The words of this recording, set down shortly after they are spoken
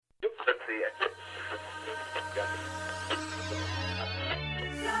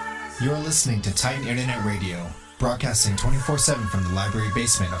You're listening to Titan Internet Radio, broadcasting 24/7 from the library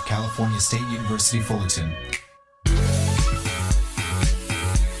basement of California State University, Fullerton.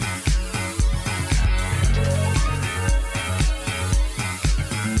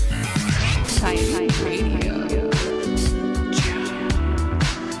 Titan Radio.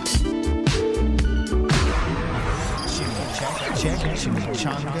 Check,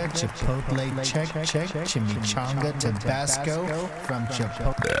 chimichanga, chipotle, check, chimichanga, Tabasco from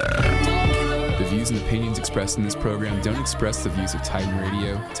Chipotle. The views and opinions expressed in this program don't express the views of Titan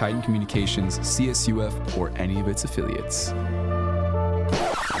Radio, Titan Communications, CSUF, or any of its affiliates.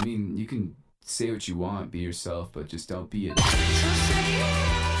 I mean, you can say what you want, be yourself, but just don't be it.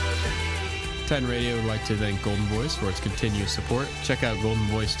 Titan Radio would like to thank Golden Voice for its continuous support. Check out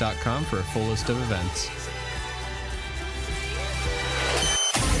goldenvoice.com for a full list of events.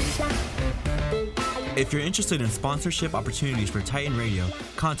 If you're interested in sponsorship opportunities for Titan Radio,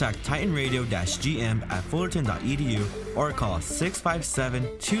 contact titanradio-gm at fullerton.edu or call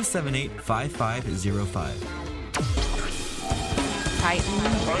 657-278-5505. Titan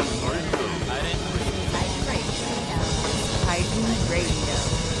Radio.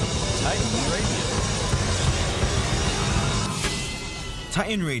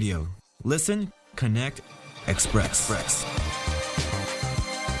 Titan Radio. Listen, connect, express.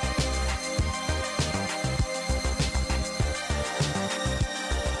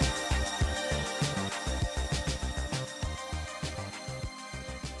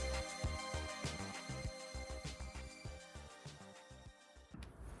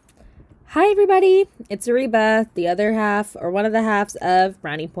 Hi everybody, it's Ariba, the other half, or one of the halves of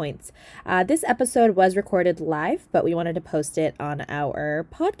Brownie Points. This episode was recorded live, but we wanted to post it on our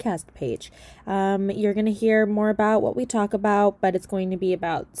podcast page. You're going to hear more about what we talk about, but it's going to be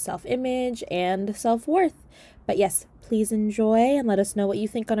about self-image and self-worth. But yes, please enjoy and let us know what you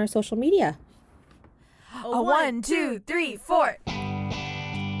think on our social media. A 1, 2, 3, 4.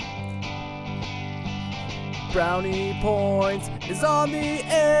 Brownie Points is on the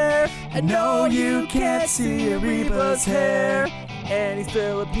air. And no, you can't see Ariba's hair. And he's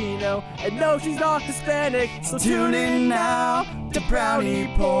Filipino. And no, she's not Hispanic. So tune in now to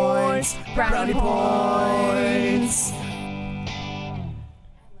Brownie Points. Brownie Points.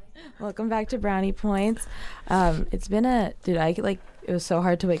 Welcome back to Brownie Points. It's been it was so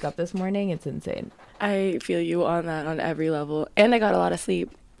hard to wake up this morning. It's insane. I feel you on that on every level. And I got a lot of sleep.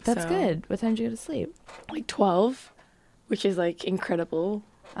 That's good. What time did you go to sleep? Like 12, which is like incredible.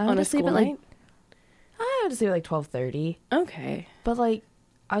 I went to sleep at I went to sleep at like 12:30. Okay. But like,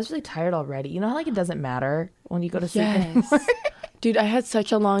 I was really tired already. You know how like it doesn't matter when you go to sleep anymore? Dude, I had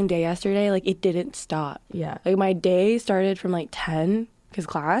such a long day yesterday. Like it didn't stop. Yeah. Like my day started from like 10 because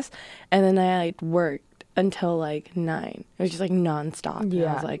class, and then I like worked until like 9. It was just like nonstop. Yeah. And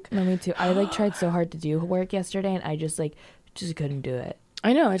I was like, no, me too. I like tried so hard to do work yesterday, and I just couldn't do it.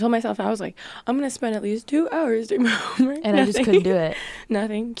 I know. I told myself, I was like, I'm going to spend at least 2 hours doing my homework. And I just couldn't do it.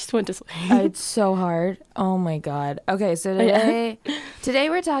 Nothing. Just went to sleep. It's so hard. Oh, my God. Okay, so today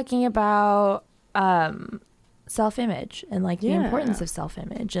we're talking about self-image and, like, the importance of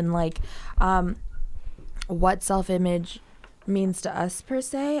self-image and, like, what self-image means to us, per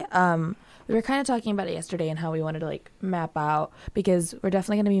se. We were kind of talking about it yesterday and how we wanted to, like, map out because we're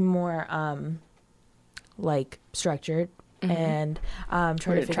definitely going to be more, like, structured. Mm-hmm. And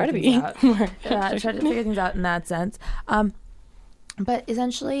try to figure things out in that sense. But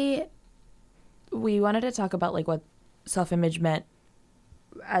essentially, we wanted to talk about like what self-image meant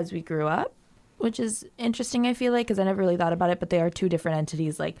as we grew up, which is interesting. I feel like because I never really thought about it, but they are two different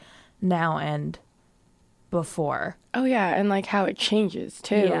entities, like now and before. Oh yeah, and like how it changes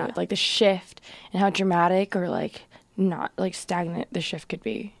too, like the shift and how dramatic or like not like stagnant the shift could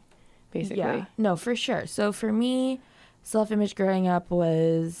be, basically. Yeah, no, for sure. So for me, self-image growing up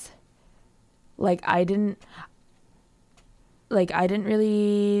was like I feel like I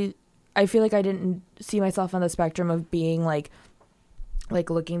didn't see myself on the spectrum of being like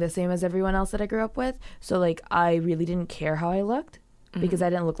looking the same as everyone else that I grew up with. So like I really didn't care how I looked because I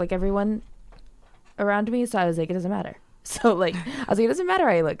didn't look like everyone around me. So I was like, it doesn't matter. So like I was like, it doesn't matter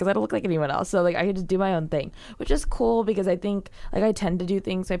how I look because I don't look like anyone else. So like I could just do my own thing, which is cool because I think like I tend to do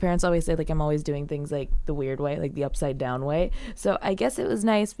things. My parents always say like I'm always doing things like the weird way, like the upside down way. So I guess it was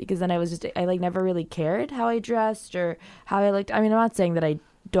nice because then I like never really cared how I dressed or how I looked. I mean, I'm not saying that I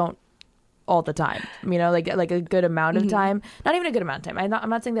don't all the time, you know, like a good amount of time, not even a good amount of time. I'm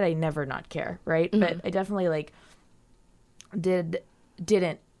not saying that I never not care, right? But I definitely like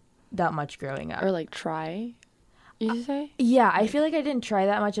didn't that much growing up or like try. you say? Yeah, I feel like I didn't try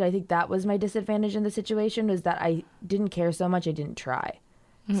that much, and I think that was my disadvantage in the situation, was that I didn't care so much I didn't try.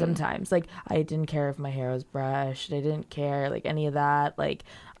 Sometimes, like, I didn't care if my hair was brushed, I didn't care, like, any of that, like,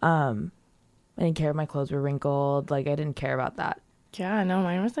 I didn't care if my clothes were wrinkled, like, I didn't care about that. Yeah, no,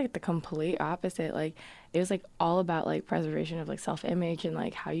 mine was like the complete opposite. Like, it was like all about like preservation of like self-image and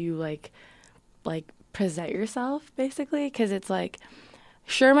like how you like present yourself, basically. Because it's like,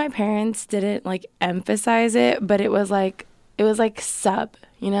 sure, my parents didn't like emphasize it, but it was like sub,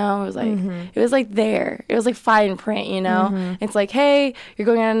 you know. It was like it was like there. It was like fine print, you know. It's like, hey, you're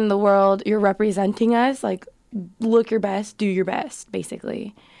going out in the world, you're representing us. Like, look your best, do your best,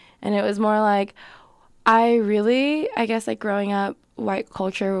 basically. And it was more like, I guess, like, growing up, white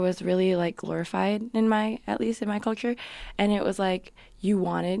culture was really, like, glorified at least in my culture. And it was like, you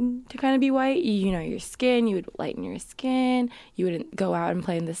wanted to kind of be white. You know, your skin, you would lighten your skin. You wouldn't go out and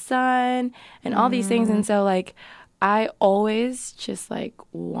play in the sun and all these things. And so, like, I always just, like,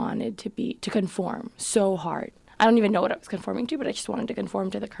 wanted to conform so hard. I don't even know what I was conforming to, but I just wanted to conform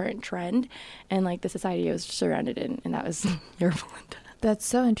to the current trend and, like, the society I was surrounded in. And that was your Belinda. That's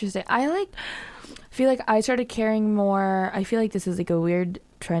so interesting. I feel like I started caring more. I feel like this is like a weird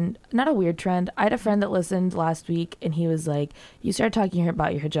trend. Not a weird trend. I had a friend that listened last week, and he was like, you started talking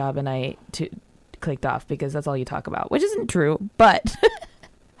about your hijab, and I clicked off because that's all you talk about, which isn't true, but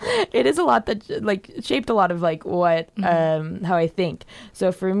it is a lot that like shaped a lot of like what how I think.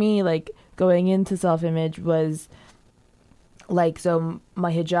 So for me, like, going into self-image was like, so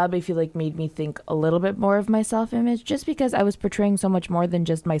my hijab, I feel like, made me think a little bit more of my self-image, just because I was portraying so much more than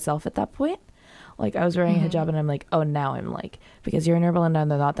just myself at that point. Like, I was wearing a hijab and I'm like, oh, now I'm like, because you're in Belinda and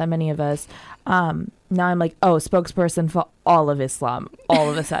there are not that many of us. Now I'm like, oh, spokesperson for all of Islam all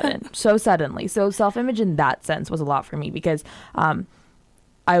of a sudden. So suddenly. So self-image in that sense was a lot for me, because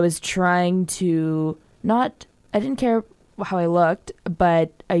I was trying to I didn't care how I looked,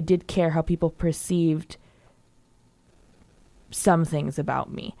 but I did care how people perceived some things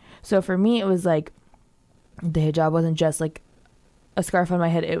about me. So for me, it was like, the hijab wasn't just like a scarf on my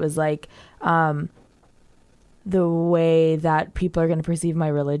head. It was like the way that people are going to perceive my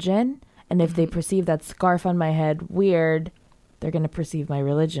religion. And if they perceive that scarf on my head weird, they're going to perceive my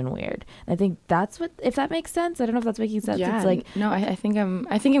religion weird. And I think that's what, if that makes sense. I don't know if that's making sense. Yeah, it's like, no, I think I'm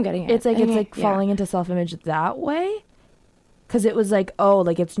getting it. It's like falling into self-image that way. Because it was like, oh,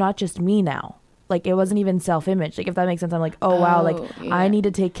 like, it's not just me now. Like, it wasn't even self-image. Like, if that makes sense, I'm like, oh, wow, like, I need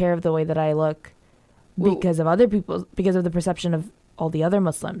to take care of the way that I look because of other people, because of the perception of all the other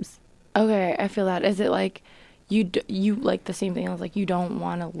Muslims. Okay, I feel that. Is it like you like the same thing? I was like, you don't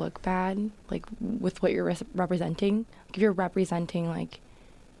want to look bad, like, with what you're representing? Like, if you're representing, like,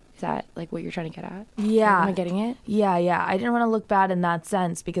 is that, like, what you're trying to get at? Yeah. Am I getting it? Yeah. I didn't want to look bad in that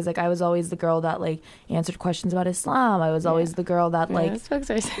sense, because, like, I was always the girl that, like, answered questions about Islam. I was always the girl that, like,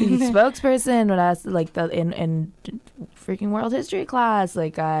 spokesperson when I was, like, in freaking world history class.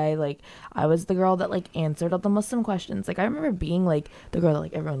 Like, I was the girl that, like, answered all the Muslim questions. Like, I remember being, like, the girl that,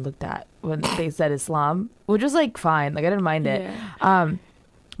 like, everyone looked at when they said Islam, which was, like, fine. Like, I didn't mind it. Yeah.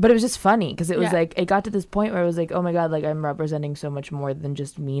 But it was just funny because it was like, it got to this point where it was like, oh my God, like, I'm representing so much more than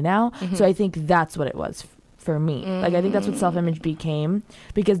just me now. Mm-hmm. So I think that's what it was for me. Mm-hmm. Like, I think that's what self-image became,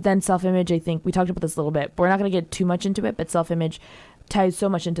 because then self-image, I think we talked about this a little bit, but we're not going to get too much into it, but self-image ties so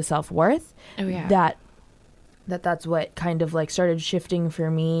much into self-worth that's what kind of, like, started shifting for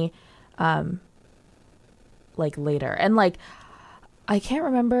me, like, later. And, like, I can't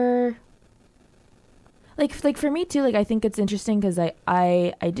remember. Like for me too, like, I think it's interesting because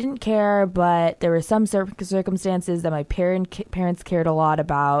I didn't care, but there were some circumstances that my parents cared a lot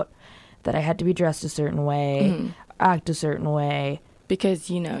about, that I had to be dressed a certain way, act a certain way. Because,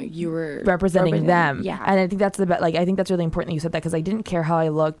 you know, you were representing them. Yeah. And I think that's I think that's really important that you said that, because I didn't care how I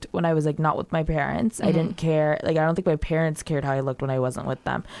looked when I was, like, not with my parents. Mm-hmm. I didn't care. Like, I don't think my parents cared how I looked when I wasn't with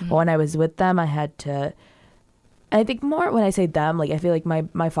them. Mm-hmm. But when I was with them, I had to. I think more when I say them, like, I feel like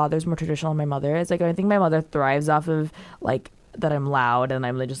my father's more traditional than my mother is. Like, I think my mother thrives off of, like, that I'm loud and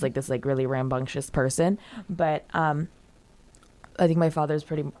I'm just, like, this, like, really rambunctious person. But I think my father's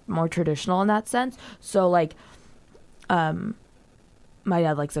pretty more traditional in that sense. So, like, my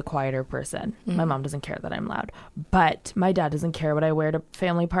dad likes a quieter person. Mm-hmm. My mom doesn't care that I'm loud. But my dad doesn't care what I wear to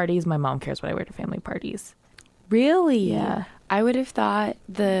family parties. My mom cares what I wear to family parties. Really? Yeah. I would have thought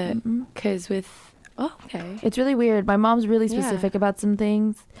because with... Oh, okay. It's really weird. My mom's really specific about some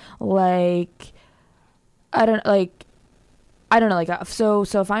things. Like, I don't know. Like, so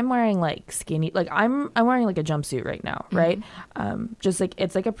if I'm wearing, like, skinny, like, I'm wearing, like, a jumpsuit right now, right? Just, like,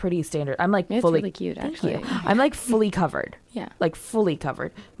 it's, like, a pretty standard. I'm, like, it's fully really cute, actually. I'm, like, fully covered. Yeah. Like, fully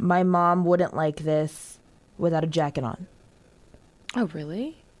covered. My mom wouldn't like this without a jacket on. Oh,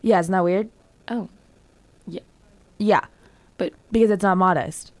 really? Yeah, isn't that weird? Oh, yeah. Yeah. But because it's not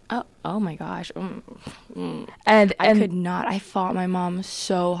modest. Oh my gosh. And I could not. I fought my mom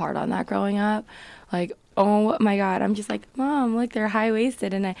so hard on that growing up. Like, oh my God. I'm just like, Mom, like they're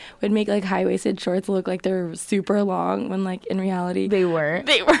high-waisted. And I would make like high-waisted shorts look like they're super long when like in reality they weren't.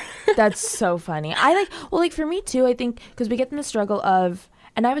 That's so funny. For me too, I think, because we get in the struggle of,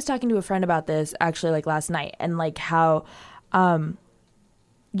 and I was talking to a friend about this actually like last night, and like how,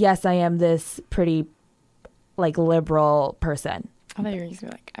 yes, I am this pretty like liberal person. I thought you were going to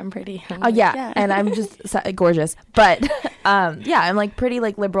be like, I'm pretty. Oh yeah, and I'm just gorgeous. But yeah, I'm like pretty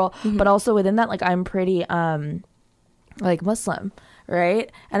like liberal, but also within that, like I'm pretty like Muslim, right?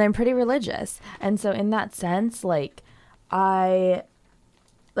 And I'm pretty religious. And so in that sense, like I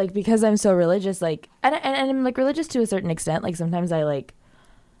like, because I'm so religious, like and I'm like religious to a certain extent. Like sometimes I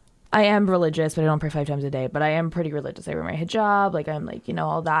am religious, but I don't pray 5 times a day. But I am pretty religious. I wear my hijab, like I'm like,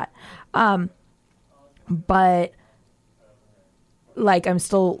 all that. But like I'm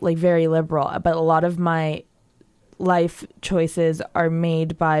still like very liberal, but a lot of my life choices are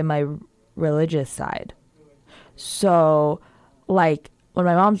made by my religious side. So like when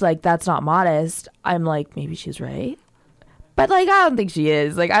my mom's like, that's not modest, I'm like, maybe she's right. But like I don't think she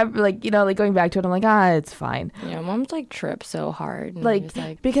is. Like I'm like, like going back to it, I'm like, it's fine. Yeah, mom's like trip so hard.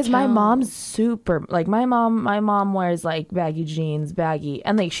 Like because my mom's super like my mom wears like baggy jeans,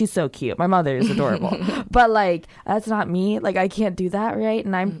 and like she's so cute. My mother is adorable. But like that's not me. Like I can't do that, right?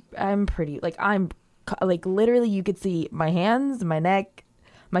 And I'm pretty like I'm like literally you could see my hands, my neck,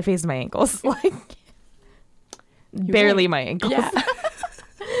 my face, and my ankles. Like barely my ankles. Yeah.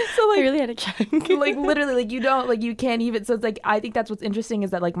 So like I really had to check. Like literally like you can't even, so it's like I think that's what's interesting,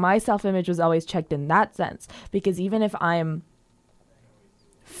 is that like my self-image was always checked in that sense, because even if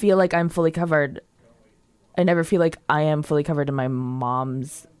feel like I'm fully covered, I never feel like I am fully covered in my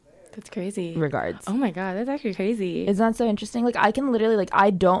mom's That's crazy regards. Oh my God, that's actually crazy. Isn't that so interesting? Like I can literally like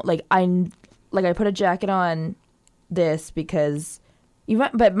I put a jacket on this because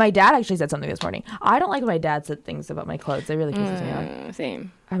but my dad actually said something this morning. I don't like when my dad said things about my clothes. It really pisses me off.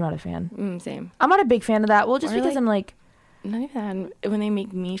 Same. I'm not a fan. Same. I'm not a big fan of that. Well, just because I'm like, not even that. When they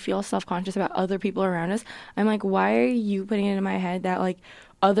make me feel self-conscious about other people around us, I'm like, why are you putting it in my head that like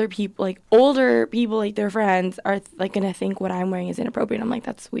other people, like older people, like their friends are like gonna think what I'm wearing is inappropriate? I'm like,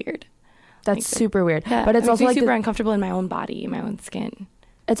 that's weird. That's super weird. Yeah, but it's also like super uncomfortable in my own body, in my own skin.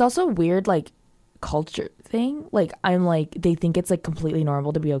 It's also weird, like culture thing. Like I'm like, they think it's like completely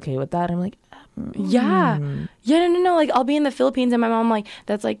normal to be okay with that. I'm like, yeah, no. Like I'll be in the Philippines and my mom like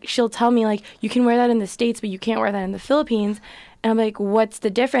that's like she'll tell me like you can wear that in the States but you can't wear that in the Philippines, and I'm like, what's the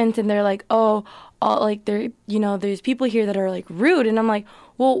difference? And they're like, like they're there's people here that are like rude, and I'm like,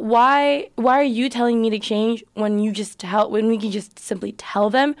 well, why are you telling me to change when we can just simply tell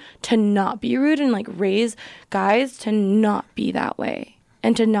them to not be rude and like raise guys to not be that way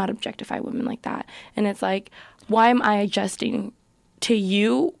and to not objectify women like that? And it's like, why am I adjusting to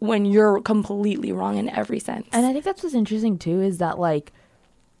you when you're completely wrong in every sense? And I think that's what's interesting too, is that like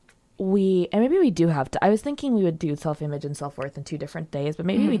maybe we do have to, I was thinking we would do self-image and self-worth in 2 different days, but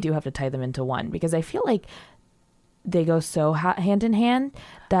maybe we do have to tie them into one, because I feel like they go so hand in hand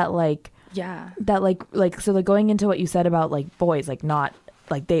that like, so like going into what you said about like boys, like not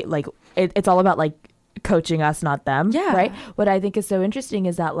like they like it's all about like coaching us, not them. Yeah. Right. What I think is so interesting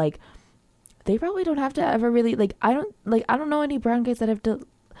is that like they probably don't have to ever really like I don't know any brown guys that have to.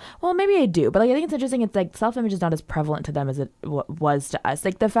 Well, maybe I do, but like I think it's interesting. It's like self-image is not as prevalent to them as it was to us.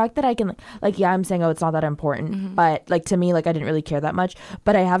 Like the fact that I can like yeah, I'm saying it's not that important, but like to me, like I didn't really care that much.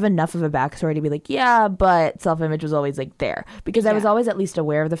 But I have enough of a backstory to be like, yeah, but self-image was always like there, because I was always at least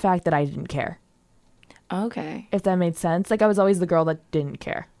aware of the fact that I didn't care. Okay. If that made sense. Like I was always the girl that didn't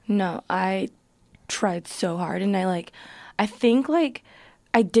care. No, I tried so hard, and I think like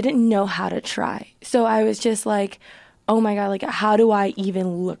I didn't know how to try. So I was just like, oh my God, like how do I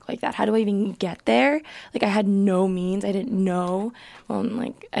even look like that? How do I even get there? Like I had no means. I didn't know.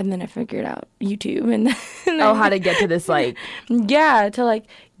 And then I figured out YouTube and how to get to this like to like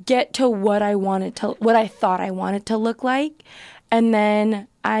get to what I thought I wanted to look like. And then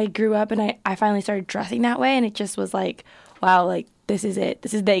I grew up and I finally started dressing that way, and it just was like, wow, like this is it.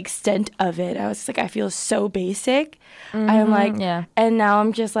 This is the extent of it. I was just like, I feel so basic. I'm like, yeah. And now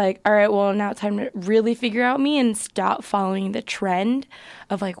I'm just like, all right, well, now it's time to really figure out me and stop following the trend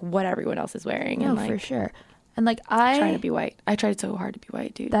of like what everyone else is wearing. No, and like, for sure. And like trying to be white. I tried so hard to be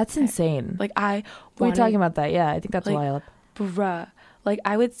white, dude. That's insane. We're talking about that. Yeah, I think that's like, wild. Bruh, like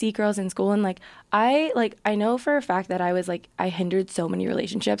I would see girls in school and like I know for a fact that I was like I hindered so many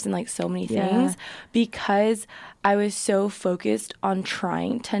relationships and like so many things because I was so focused on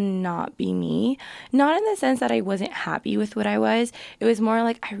trying to not be me. Not in the sense that I wasn't happy with what I was. It was more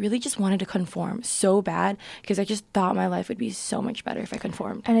like I really just wanted to conform so bad because I just thought my life would be so much better if I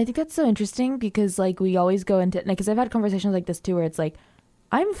conformed. And I think that's so interesting because like we always go into, because I've had conversations like this too where it's like,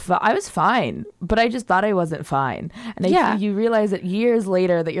 I was fine, but I just thought I wasn't fine. And you realize that years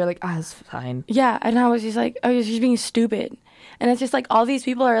later that you're like, I was fine. Yeah, and I was just being stupid. And it's just like all these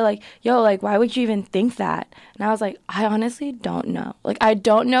people are like, yo, like, why would you even think that? And I was like, I honestly don't know. Like, I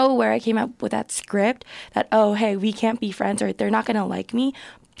don't know where I came up with that script that, oh, hey, we can't be friends or they're not going to like me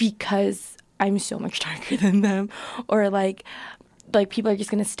because I'm so much darker than them. Or like people are just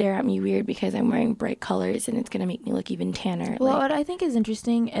going to stare at me weird because I'm wearing bright colors and it's going to make me look even tanner. Well, what I think is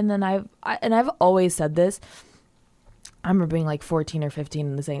interesting, and then I've always said this, I remember being like 14 or 15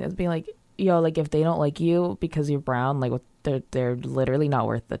 and saying this, being like, yo, like if they don't like you because you're brown, like they're literally not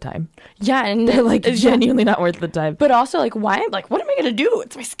worth the time. Yeah, and they're like genuinely not worth the time. But also like, why? Like, what am I gonna do?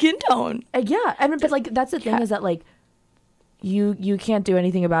 It's my skin tone. Yeah, I mean, but like that's the thing is that like you can't do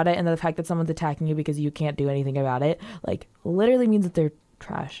anything about it, and the fact that someone's attacking you because you can't do anything about it, like literally means that they're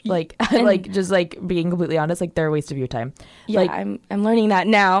trash. Like like just like being completely honest, like they're a waste of your time. Yeah, like, I'm learning that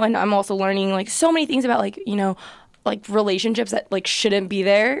now, and I'm also learning like so many things about like, you know, like relationships that like shouldn't be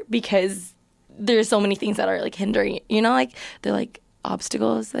there because there's so many things that are like hindering, you know, like they're like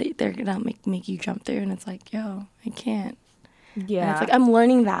obstacles that they're gonna make you jump through, and it's like, yo, I can't. Yeah, and it's like I'm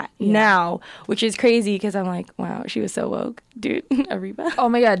learning that now, which is crazy because I'm like, wow, she was so woke, dude. Ariba. Oh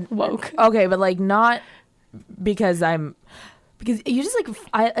my god, woke. Okay, but like not because you just like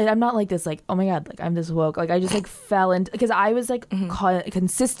I'm not like this, like, oh my god, like I'm this woke, like I just like fell into, because I was like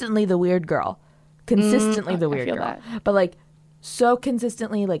consistently the weird girl, the weird girl that. But like so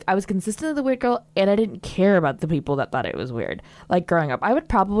consistently, like I was consistently the weird girl, and I didn't care about the people that thought it was weird. Like growing up, I would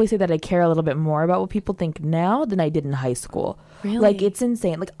probably say that I care a little bit more about what people think now than I did in high school. Really? Like it's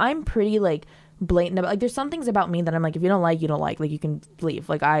insane. Like I'm pretty like blatant about, like there's some things about me that I'm like, if you don't like, you don't like you can leave.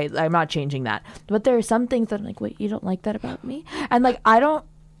 Like I'm not changing that. But there are some things that I'm like, wait, you don't like that about me? And like I don't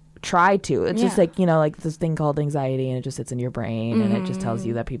try to. It's just like, you know, like this thing called anxiety, and it just sits in your brain, and it just tells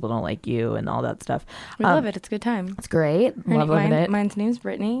you that people don't like you and all that stuff. We love it. It's a good time. It's great. Love living it. Mine's name's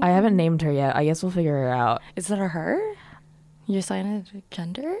Brittany. I haven't named her yet. I guess we'll figure her out. Is that a her? You assigned it a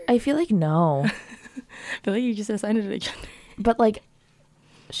gender? I feel like no. I feel like you just assigned it a gender. But like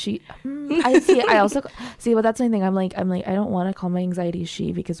I see. I also see. But that's my thing. I'm like I don't want to call my anxiety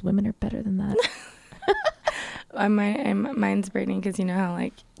she, because women are better than that. Mine's Brittany because you know how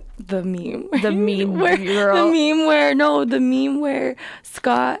like the meme where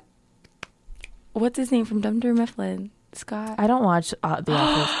Scott, what's his name from Dunder Mifflin? Scott. I don't watch The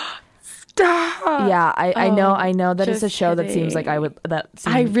Office. Stop. Yeah, I know that it's a show kidding. That seems like I would.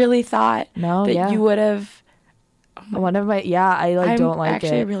 I really thought that you would have. One of my I don't like it.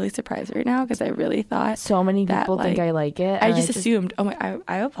 I'm actually really surprised right now because I really thought so many people think I like it. I just assumed. Oh my!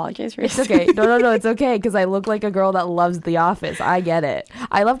 I apologize for it's okay. No, it's okay because I look like a girl that loves The Office. I get it.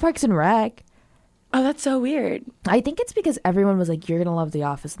 I love Parks and Rec. Oh, that's so weird. I think it's because everyone was like, "You're gonna love The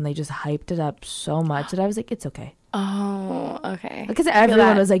Office," and they just hyped it up so much that I was like, "It's okay." Oh, okay. Because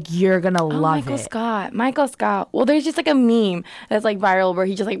everyone was like, "You're gonna love Michael Scott. Well, there's just like a meme that's like viral where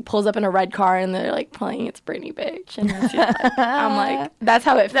he just like pulls up in a red car and they're like playing "It's Britney, bitch," and then she's like, I'm like, that's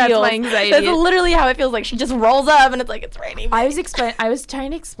how it feels. That's my anxiety. That's literally how it feels. Like she just rolls up and it's like, "It's Britney, bitch." I was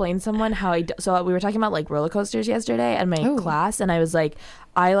trying to explain someone how so we were talking about like roller coasters yesterday in my class, and I was like,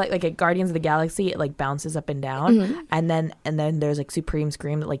 I like at Guardians of the Galaxy, it like bounces up and down, and then there's like Supreme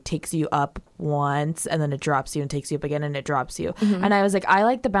Scream that like takes you up once and then it drops you and takes you up again and it drops you. And I was like, I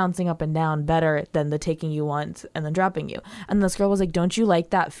like the bouncing up and down better than the taking you once and then dropping you. And this girl was like, don't you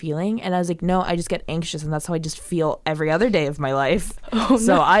like that feeling? And I was like, no, I just get anxious, and that's how I just feel every other day of my life.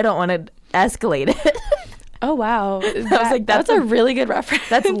 I don't want to escalate it. Oh wow. I was like, that's a really good reference.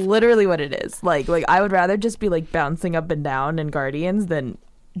 That's literally what it is. Like I would rather just be like bouncing up and down in Guardians than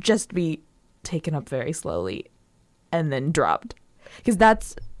just be taken up very slowly and then dropped, because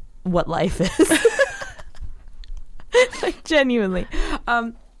that's what life is. Like genuinely.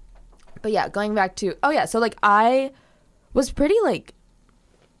 But yeah, going back to so like I was pretty like,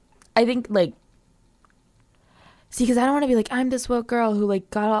 I think like, see, because I don't want to be like, I'm this woke girl who like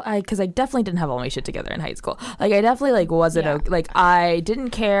got all, because I definitely didn't have all my shit together in high school. Like I definitely like wasn't like, I didn't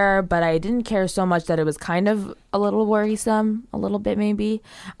care, but I didn't care so much that it was kind of a little worrisome, a little bit maybe.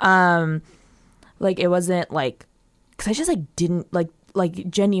 Like it wasn't like, because I just like didn't like, like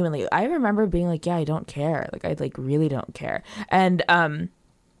genuinely, I remember being like, yeah, I don't care. Like I like really don't care. And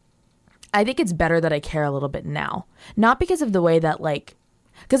I think it's better that I care a little bit now. Not because of the way that like,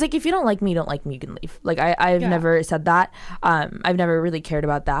 because like if you don't like me, you don't like me, you can leave. Like I've never said that. I've never really cared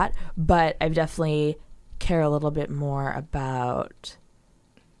about that, but I've definitely care a little bit more about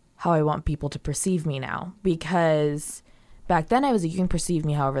how I want people to perceive me now. Because back then I was like, you can perceive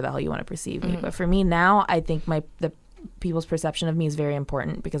me however the hell you want to perceive me. But for me now, I think the people's perception of me is very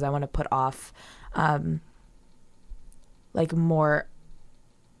important because I want to put off like more.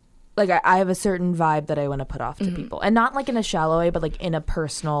 Like I have a certain vibe that I want to put off to people, and not like in a shallow way, but like in a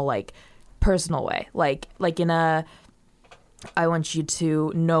personal way, like in a, I want you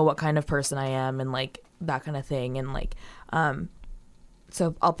to know what kind of person I am and like that kind of thing. And like,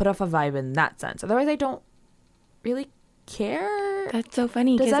 so I'll put off a vibe in that sense. Otherwise I don't really care. That's so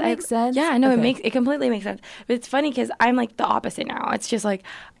funny. Does that make sense? Yeah, no, Okay. it completely makes sense. But it's funny because I'm like the opposite now. It's just like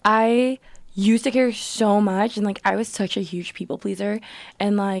I used to care so much, and like I was such a huge people pleaser,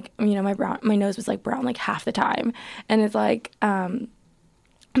 and like, you know, my nose was like brown like half the time, and it's like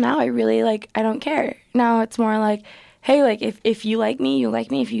now I really like, I don't care. Now it's more like, hey, like if you like me, you like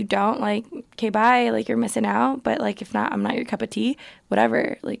me. If you don't, like, okay, bye, like you're missing out. But like if not, I'm not your cup of tea,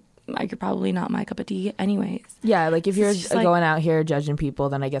 whatever. Like you're probably not my cup of tea anyways. Yeah, like if you're just, like, going out here judging people,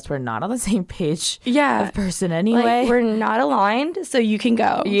 then I guess we're not on the same page of person anyway. Like, we're not aligned, so you can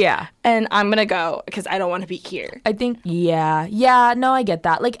go. Yeah. And I'm going to go because I don't want to be here. I think, yeah, no, I get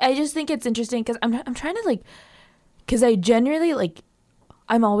that. Like, I just think it's interesting because I'm trying to, like, because I genuinely, like,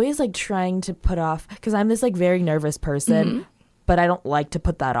 I'm always, like, trying to put off, because I'm this, like, very nervous person, but I don't like to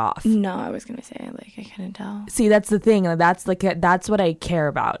put that off. No, I was going to say, like, I couldn't tell. See, that's the thing. That's, like, that's what I care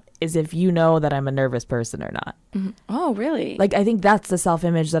about, is if you know that I'm a nervous person or not. Oh, really? Like, I think that's the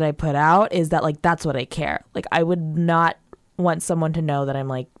self-image that I put out, is that, like, that's what I care. Like, I would not want someone to know that I'm,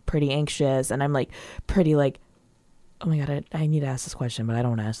 like, pretty anxious, and I'm, like, pretty, like, oh my God, I need to ask this question, but I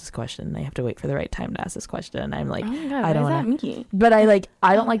don't want to ask this question. I have to wait for the right time to ask this question. And I'm like, oh my God, I don't what want does that mean? But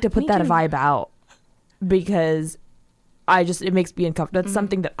I don't like to put me that too. vibe out, because it makes me uncomfortable. That's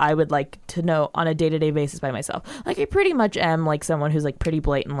something that I would like to know on a day-to-day basis by myself. Like, I pretty much am like someone who's like pretty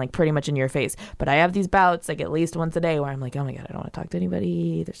blatant, like pretty much in your face. But I have these bouts like at least once a day where I'm like, oh my God, I don't want to talk to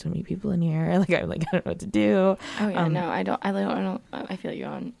anybody. There's so many people in here. Like, I'm like, I don't know what to do. Oh yeah, no, I don't. I feel you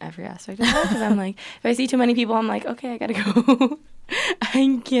on every aspect of that, because I'm like, if I see too many people, I'm like, okay, I gotta go.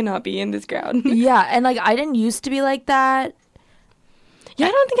 I cannot be in this crowd. Yeah, and like I didn't used to be like that. Yeah,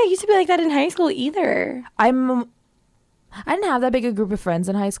 I don't think I used to be like that in high school either. I didn't have that big a group of friends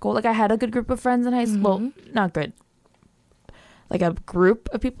in high school. Like, I had a good group of friends in high school. Well, not good. Like, a group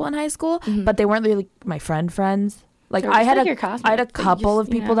of people in high school, but they weren't really my friends. Like, They're I just had like your a classmates, I had a but you couple just,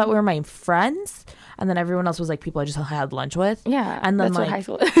 of people that were my friends, and then everyone else was like people I just had lunch with. Yeah, and then that's like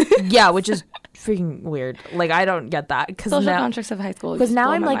what high school. Yeah, which is freaking weird. Like, I don't get that, because Social now constructs of high school. because just now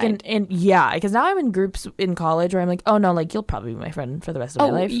blow I'm my like mind. because now I'm in groups in college where I'm like, oh no, like you'll probably be my friend for the rest of my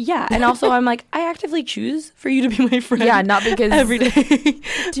life. Yeah, and also I'm like, I actively choose for you to be my friend. Yeah, not because every day.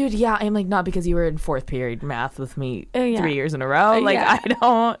 Dude, yeah, I'm like, not because you were in fourth period math with me Yeah. 3 years in a row. Like, Yeah. I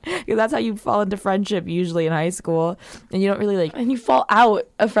don't, because that's how you fall into friendship usually in high school, and you don't really like. And you fall out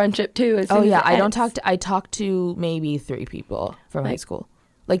of friendship too. As soon Oh as yeah, it I don't ends. talk to. I talk to maybe 3 people from high school,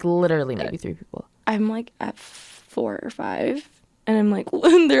 like literally maybe 3 people. I'm like at 4 or 5, and I'm like,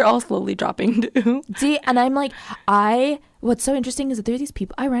 they're all slowly dropping too. See, and I'm like, what's so interesting is that there are these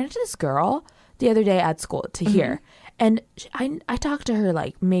people. I ran into this girl the other day at school to hear, and I talked to her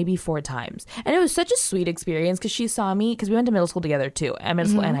like maybe 4 times, and it was such a sweet experience because she saw me, because we went to middle school together too, and middle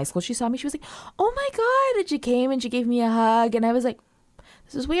school and high school. She saw me, she was like, oh my God, and she came and she gave me a hug, and I was like,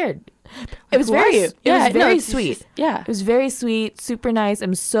 this is weird. It was Who are very, you? it Yeah, was no, very it's just- sweet. yeah. It was very sweet, super nice.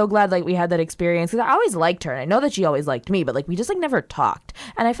 I'm so glad like we had that experience, because I always liked her, and I know that she always liked me, but like we just like never talked,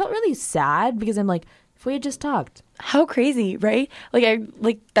 and I felt really sad because I'm like, if we had just talked. How crazy, right?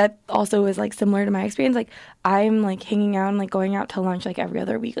 Like that also is like similar to my experience. Like, I'm like hanging out and like going out to lunch like every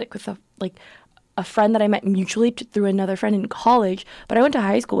other week, like with a friend that I met mutually through another friend in college, but I went to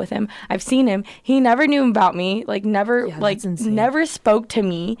high school with him. I've seen him. He never knew about me, like never, Yeah, like that's insane. never spoke to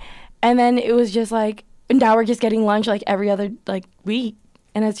me. And then it was just like, now we're just getting lunch like every other like week.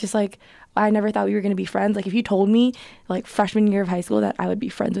 And it's just like, I never thought we were going to be friends. Like, if you told me like freshman year of high school that I would be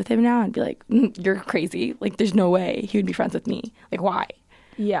friends with him now, I'd be like, you're crazy. Like, there's no way he would be friends with me. Like, why?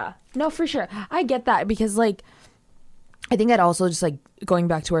 Yeah. No, for sure. I get that, because like I think that also just like going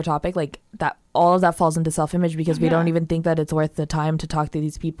back to our topic, like that all of that falls into self-image, because we don't even think that it's worth the time to talk to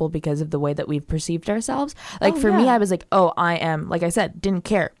these people because of the way that we've perceived ourselves. Like for me, I was like, oh, I am, like I said, didn't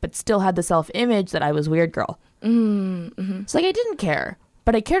care, but still had the self-image that I was weird girl. So like I didn't care,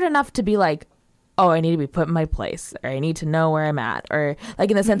 but I cared enough to be like, oh, I need to be put in my place, or I need to know where I'm at, or like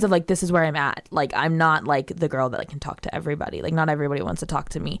in the sense of like, this is where I'm at. Like, I'm not like the girl that like can talk to everybody. Like, not everybody wants to talk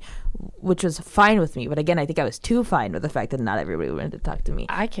to me, which was fine with me. But again, I think I was too fine with the fact that not everybody wanted to talk to me.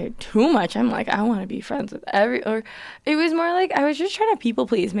 I cared too much. I'm like, I want to be friends with or it was more like I was just trying to people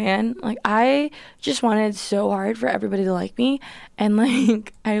please, man. Like, I just wanted so hard for everybody to like me, and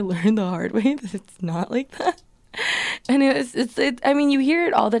like I learned the hard way that it's not like that. And I mean, you hear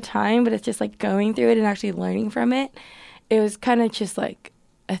it all the time, but it's just like going through it and actually learning from it. It was kind of just like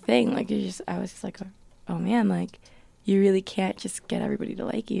a thing. Like, I was just like, oh man, like you really can't just get everybody to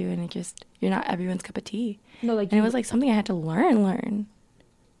like you, and you're not everyone's cup of tea. No, like, and it was like something I had to learn.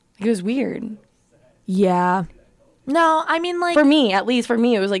 Like, it was weird. Yeah. No, I mean, like, for me, at least for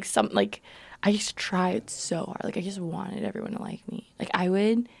me, it was like I just tried so hard. Like, I just wanted everyone to like me. Like, I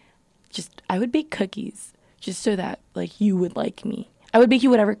would bake cookies just so that like you would like me. I would bake you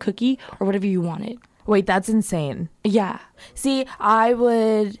whatever cookie or whatever you wanted. Wait, that's insane. Yeah. See, I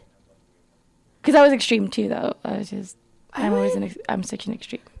would, because I was extreme too, though. I'm such an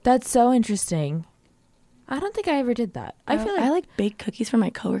extreme. That's so interesting. I don't think I ever did that. I feel like I like baked cookies for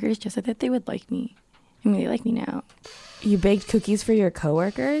my coworkers just so that they would like me. I mean, they like me now. You baked cookies for your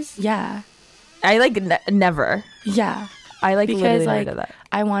coworkers? Yeah. I like never. Yeah. I like because literally like never did that.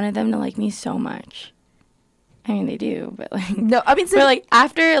 I wanted them to like me so much. I mean, they do, but like no. I mean, but like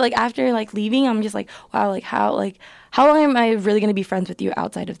after leaving, I'm just like, wow, like how long am I really gonna be friends with you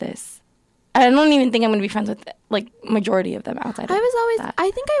outside of this? I don't even think I'm gonna be friends with like majority of them outside. I was always. that.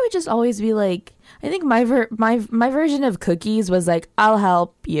 I think I would just always be like. I think my version of cookies was like, I'll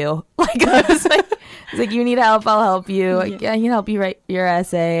help you. Like, I was like, it's like, you need help, I'll help you. Yeah. I can help you write your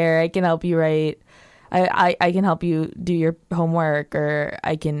essay, or I can help you write. I can help you do your homework, or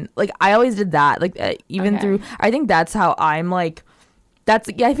I can, like, I always did that. Like, even through, I think that's how I'm like,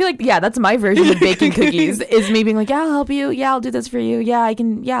 I feel like, that's my version of baking cookies is me being like, yeah, I'll help you. Yeah, I'll do this for you. Yeah, I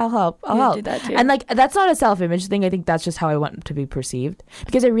can, I'll help. I'll help. Do that too. And like, that's not a self-image thing. I think that's just how I want to be perceived,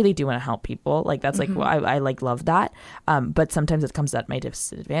 because I really do want to help people. Like, that's like, I like love that. But sometimes it comes at my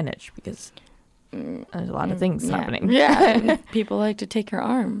disadvantage because there's a lot of things happening. Yeah. People like to take your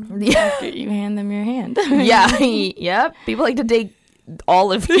arm after you hand them your hand. Yeah. Yep. People like to take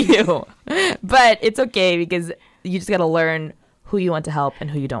all of you. But it's okay, because you just got to learn who you want to help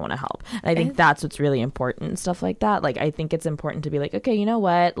and who you don't want to help. And I think that's what's really important and stuff like that. Like, I think it's important to be like, okay, you know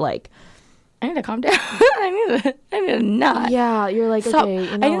what? Like, I need to calm down. I need to not. Yeah. You're like, okay,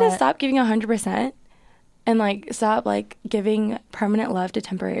 you know I need what? to stop giving 100% and like stop like giving permanent love to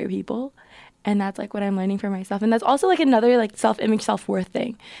temporary people. And that's like what I'm learning for myself. And that's also like another like self-image, self-worth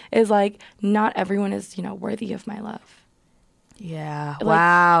thing is like, not everyone is, worthy of my love. Yeah. Like,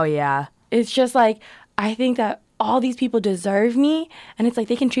 wow. Yeah. It's just like, I think that all these people deserve me, and it's like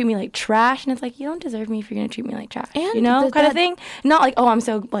they can treat me like trash, and it's like, you don't deserve me if you're gonna treat me like trash, and kind of thing. Not like, oh, I'm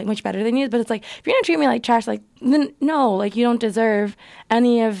so like much better than you, but it's like, if you're gonna treat me like trash, like, then no, like, you don't deserve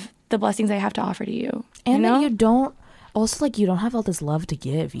any of the blessings I have to offer to you. And then you don't. Also, like, you don't have all this love to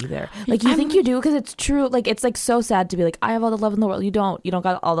give either. Like, you think you do, because it's true. Like, it's like so sad to be like, I have all the love in the world. You don't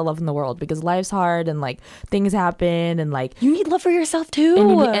got all the love in the world, because life's hard, and like things happen, and like you need love for yourself too.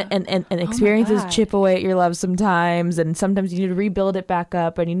 And experiences chip away at your love sometimes, and sometimes you need to rebuild it back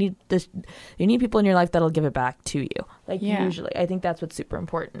up, and you need people in your life that'll give it back to you. Like, usually, I think that's what's super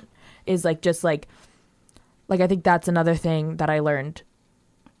important. Is like, just like I think that's another thing that I learned,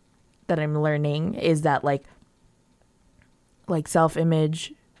 that I'm learning, is that like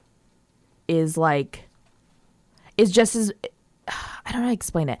self-image is just as, I don't know how to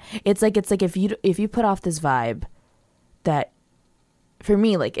explain it. It's like if you put off this vibe that, for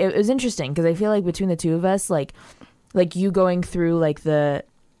me, like, it was interesting, because I feel like between the two of us, like you going through like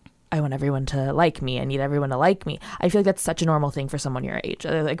I want everyone to like me, I need everyone to like me. I feel like that's such a normal thing for someone your age,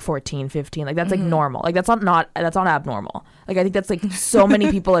 like 14, 15. Like, that's like normal. Like, that's not abnormal. Like, I think that's like, so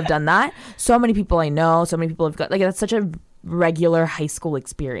many people have done that. So many people I know, so many people have got, like, that's such a regular high school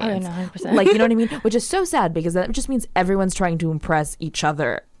experience. Oh, no, 100%. Like, you know what I mean? Which is so sad, because that just means everyone's trying to impress each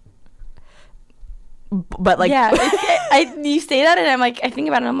other. But like, yeah, you say that, and I'm like, I think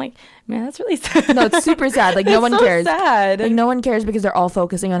about it, and I'm like, man, that's really sad. No, it's super sad. Like, no one cares. Sad. Like, no one cares, because they're all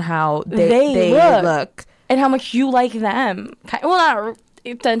focusing on how they look and how much you like them. Well, not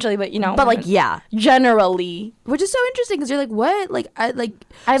essentially, but But like, generally, which is so interesting, because you're like, what? Like,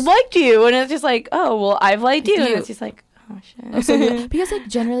 I've liked you, and it's just like, oh, well, I've liked you, and it's just like, oh shit. So, because like,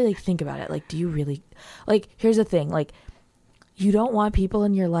 generally, like, think about it. Like, do you really, like, here's the thing, like, you don't want people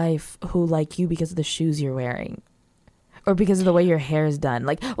in your life who like you because of the shoes you're wearing, or because of the way your hair is done.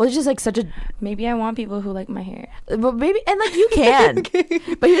 Like, well, it's just like such a. Maybe I want people who like my hair. But maybe, and like you can. But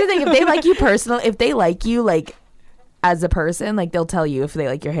here's the thing: if they like you personally, if they like you like as a person, like they'll tell you if they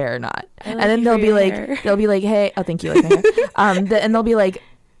like your hair or not, and then they'll be like, hey, oh, thank you, like my hair. And they'll be like,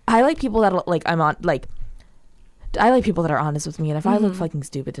 I like people that like I like people that are honest with me, and if I look fucking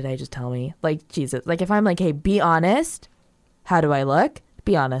stupid today, just tell me. Like, Jesus, like if I'm like, hey, be honest. How do I look?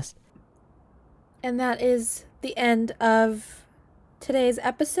 Be honest. And that is the end of today's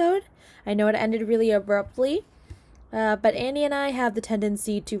episode. I know it ended really abruptly, but Andy and I have the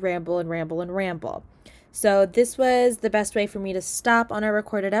tendency to ramble and ramble and ramble. So this was the best way for me to stop on our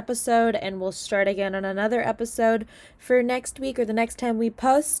recorded episode, and we'll start again on another episode for next week or the next time we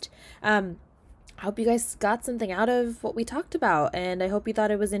post. I hope you guys got something out of what we talked about, and I hope you thought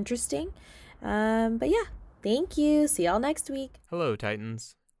it was interesting. But yeah, thank you. See y'all next week. Hello,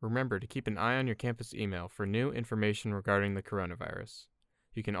 Titans. Remember to keep an eye on your campus email for new information regarding the coronavirus.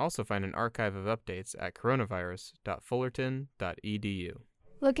 You can also find an archive of updates at coronavirus.fullerton.edu.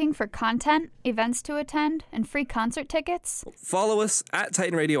 Looking for content, events to attend, and free concert tickets? Follow us at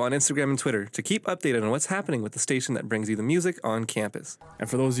Titan Radio on Instagram and Twitter to keep updated on what's happening with the station that brings you the music on campus. And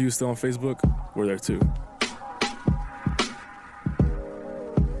for those of you still on Facebook, we're there too.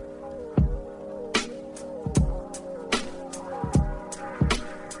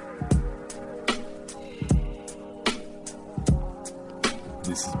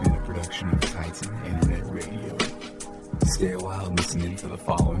 This has been a production of Titan Internet Radio. Stay a while listening to the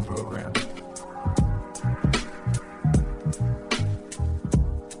following program.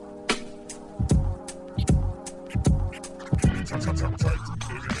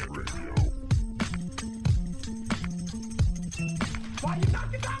 Why you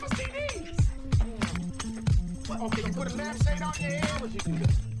knocking down my CDs? Okay, you put a lampshade on your head, what you do?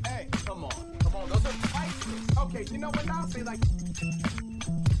 Hey, come on, those are priceless. Okay, you know what now? Say like...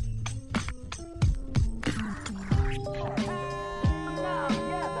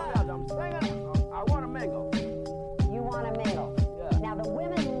 I want to mingle. You want to mingle? Yeah. Now, the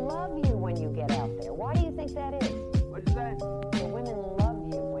women love you when you get out there. Why do you think that is? What'd you say? The women love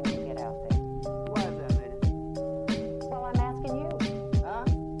you when you get out there. Why is that, lady? Well, I'm asking you. Huh?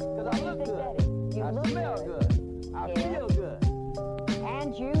 Because I look good. You I look smell good. I feel good.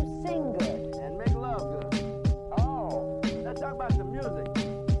 And you sing good. And make love good. Oh. Let's talk about the music.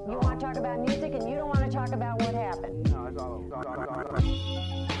 You want to talk about music and you don't want to talk about what happened. No, it's all